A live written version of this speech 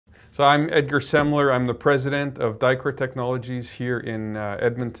So I'm Edgar Semler. I'm the president of Dycor Technologies here in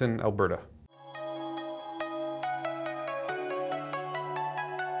Edmonton, Alberta.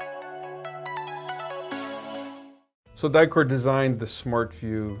 So Dycor designed the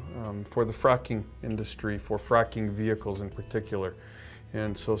SmartVue for the fracking industry, for fracking vehicles in particular.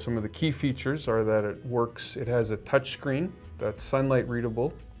 And so some of the key features are that it has a touch screen that's sunlight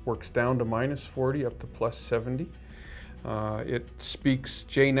readable, works down to -40 up to +70. It speaks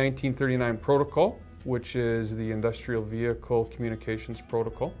J1939 protocol, which is the industrial vehicle communications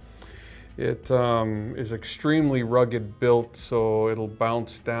protocol. It is extremely rugged built, so it'll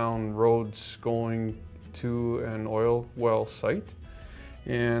bounce down roads going to an oil well site.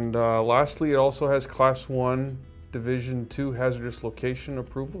 And lastly, it also has Class 1 Division 2 hazardous location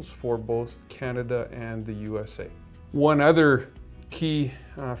approvals for both Canada and the USA. One other key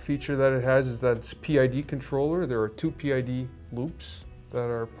feature that it has is that it's PID Controller. There are 2 PID loops that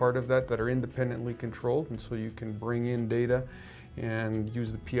are part of that are independently controlled, and so you can bring in data and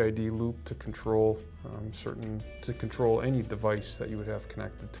use the PID loop to control any device that you would have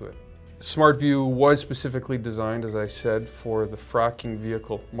connected to it. SmartVue was specifically designed, as I said, for the fracking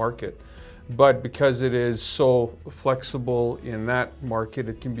vehicle market. But because it is so flexible in that market,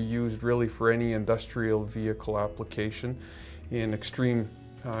 it can be used really for any industrial vehicle application in extreme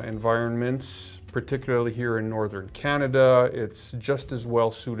environments, particularly here in northern Canada. It's just as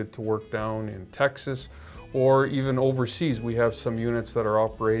well suited to work down in Texas or even overseas. We have some units that are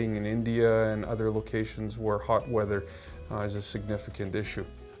operating in India and other locations where hot weather is a significant issue.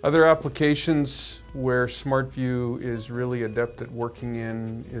 Other applications where SmartVue is really adept at working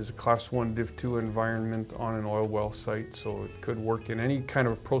in is a Class 1 Div 2 environment on an oil well site. So it could work in any kind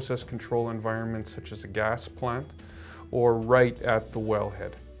of process control environment, such as a gas plant, or right at the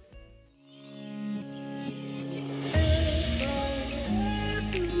wellhead.